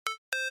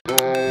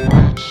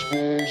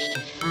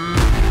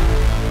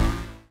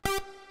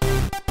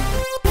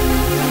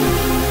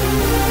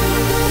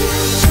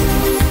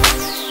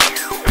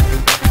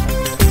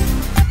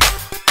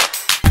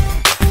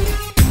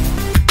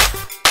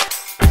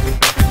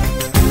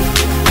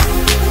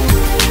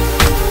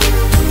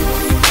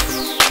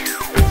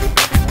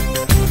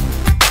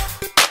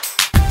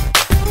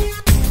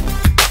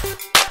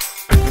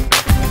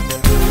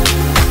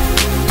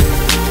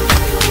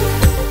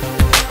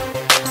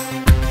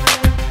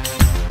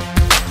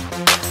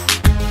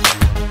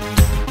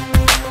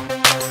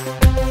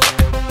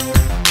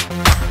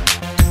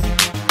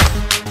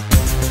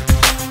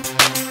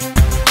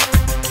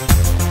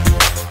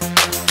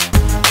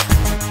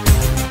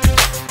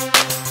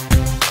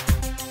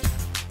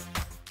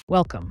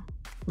Welcome.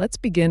 Let's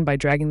begin by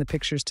dragging the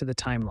pictures to the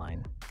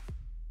timeline.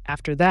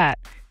 After that,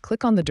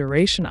 click on the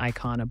duration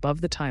icon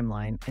above the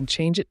timeline and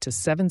change it to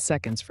 7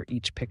 seconds for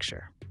each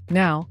picture.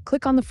 Now,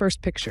 click on the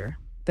first picture,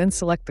 then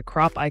select the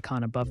crop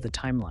icon above the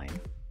timeline.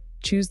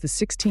 Choose the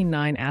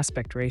 16:9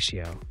 aspect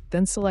ratio,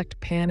 then select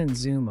pan and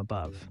zoom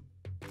above.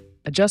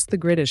 Adjust the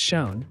grid as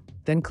shown,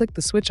 then click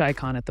the switch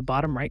icon at the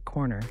bottom right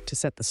corner to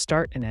set the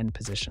start and end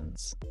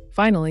positions.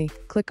 Finally,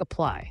 click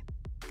Apply.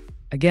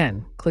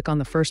 Again, click on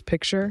the first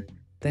picture,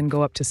 then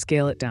go up to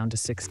scale it down to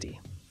 60.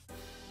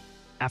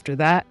 After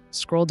that,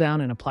 scroll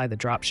down and apply the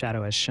drop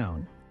shadow as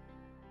shown.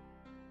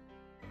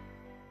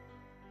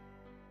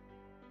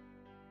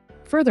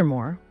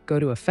 Furthermore, go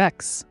to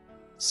Effects,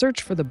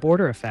 search for the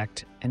border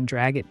effect, and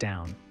drag it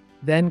down.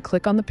 Then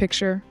click on the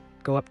picture,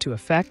 go up to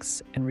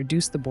Effects, and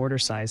reduce the border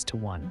size to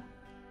 1.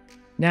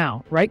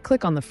 Now,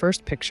 right-click on the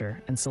first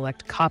picture and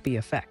select Copy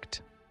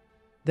Effect.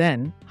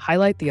 Then,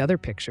 highlight the other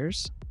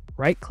pictures,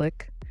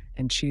 right-click,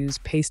 and choose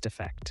Paste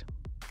Effect.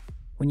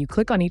 When you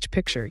click on each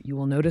picture, you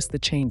will notice the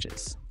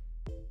changes.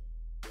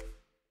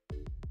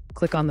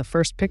 Click on the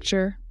first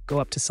picture,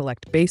 go up to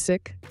Select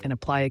Basic, and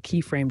apply a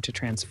keyframe to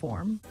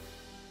transform.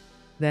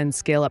 Then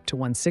scale up to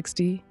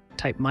 160,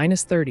 type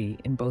 -30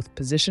 in both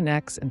position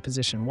X and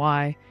position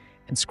Y,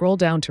 and scroll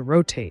down to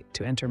Rotate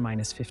to enter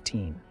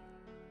 -15.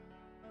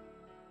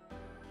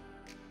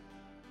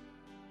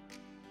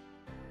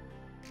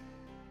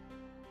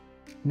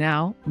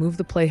 Now, move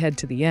the playhead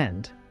to the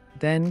end,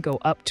 then go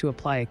up to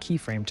apply a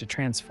keyframe to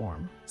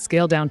transform.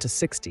 Scale down to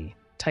 60,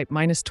 type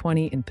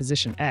 -20 in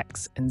position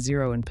X and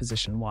 0 in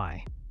position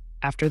Y.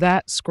 After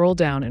that, scroll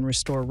down and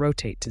restore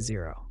Rotate to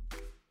 0.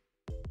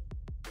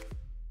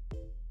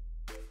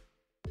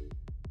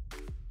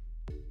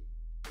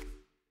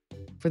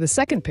 For the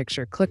second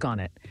picture, click on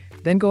it,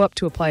 then go up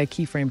to apply a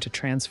keyframe to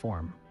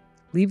transform.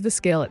 Leave the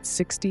scale at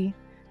 60,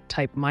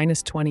 type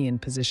 -20 in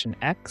position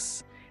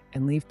X,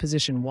 and leave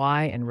position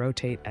Y and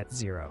rotate at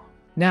 0.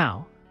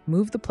 Now,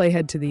 move the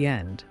playhead to the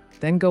end,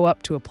 then go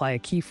up to apply a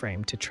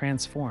keyframe to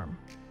transform.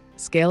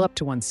 Scale up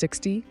to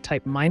 160,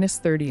 type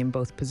 -30 in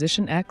both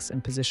position X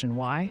and position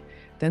Y,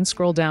 then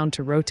scroll down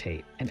to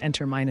Rotate and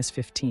enter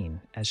 -15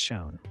 as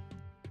shown.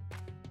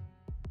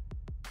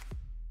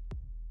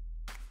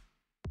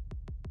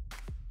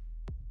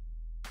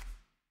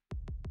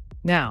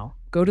 Now,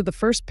 go to the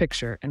first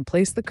picture and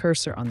place the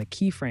cursor on the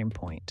keyframe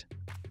point.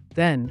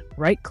 Then,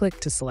 right-click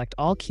to select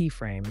all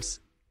keyframes,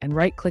 and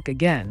right-click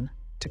again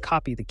to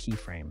copy the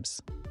keyframes.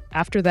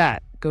 After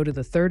that, go to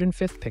the third and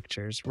fifth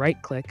pictures,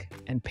 right-click,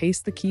 and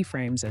paste the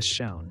keyframes as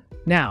shown.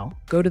 Now,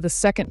 go to the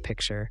second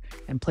picture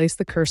and place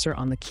the cursor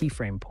on the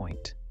keyframe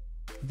point.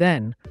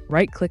 Then,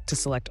 right-click to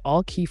select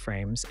all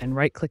keyframes and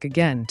right-click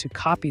again to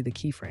copy the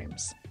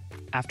keyframes.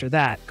 After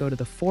that, go to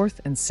the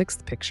fourth and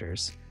sixth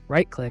pictures,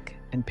 right-click,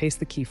 and paste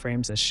the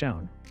keyframes as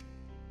shown.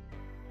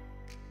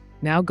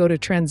 Now go to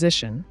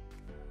Transition,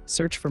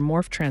 search for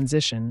Morph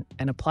Transition,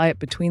 and apply it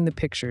between the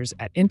pictures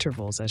at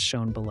intervals as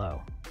shown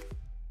below.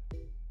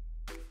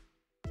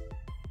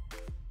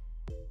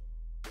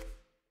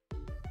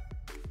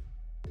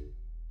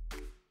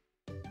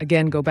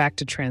 Again, go back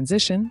to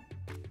Transition,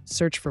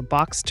 search for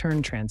Box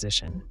Turn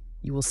Transition.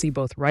 You will see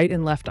both right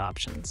and left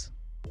options.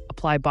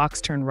 Apply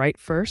Box Turn Right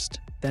first,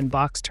 then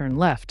Box Turn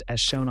Left as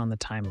shown on the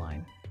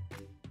timeline.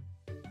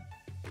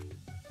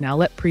 Now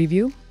let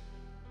preview.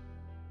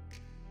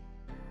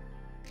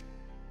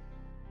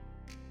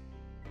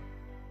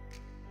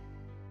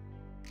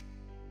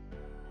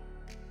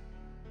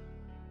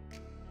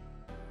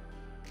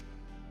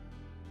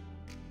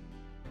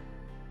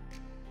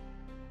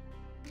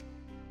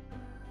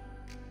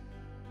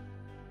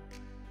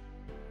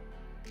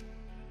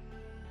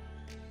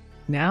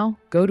 Now,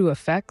 go to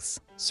Effects,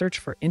 search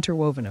for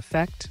Interwoven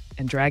Effect,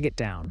 and drag it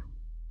down.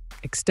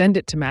 Extend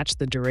it to match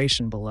the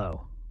duration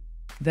below.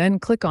 Then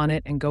click on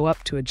it and go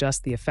up to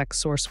adjust the effect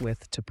source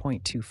width to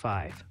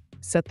 0.25.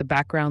 Set the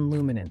background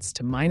luminance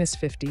to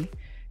 -50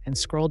 and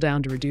scroll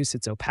down to reduce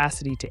its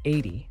opacity to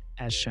 80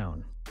 as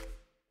shown.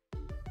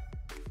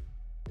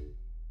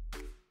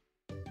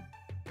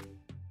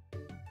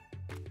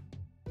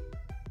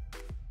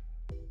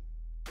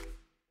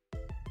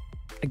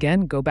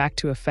 Again, go back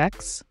to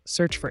Effects,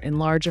 search for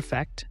Enlarge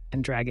Effect,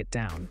 and drag it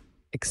down.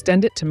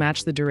 Extend it to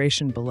match the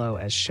duration below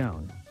as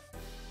shown.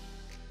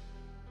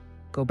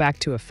 Go back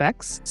to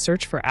Effects,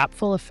 search for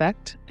Appful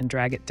Effect, and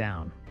drag it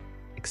down.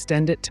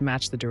 Extend it to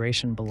match the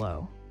duration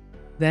below.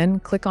 Then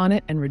click on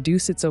it and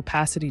reduce its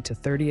opacity to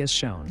 30 as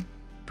shown.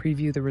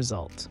 Preview the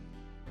result.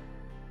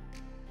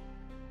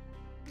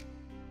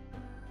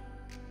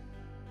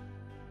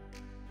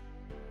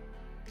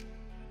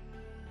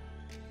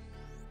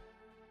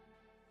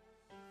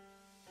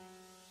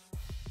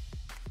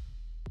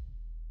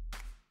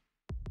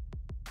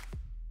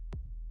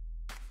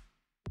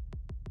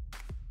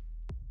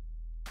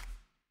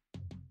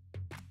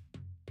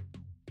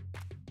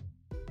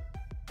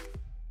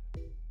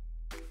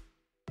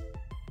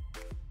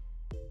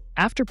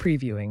 After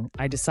previewing,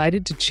 I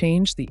decided to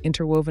change the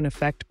interwoven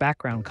effect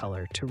background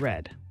color to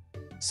red.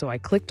 So I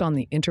clicked on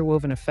the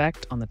interwoven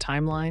effect on the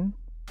timeline,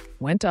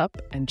 went up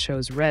and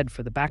chose red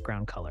for the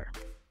background color.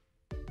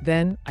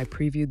 Then I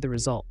previewed the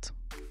result.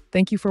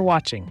 Thank you for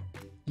watching.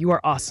 You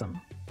are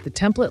awesome. The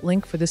template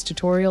link for this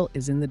tutorial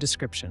is in the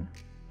description.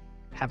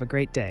 Have a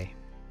great day.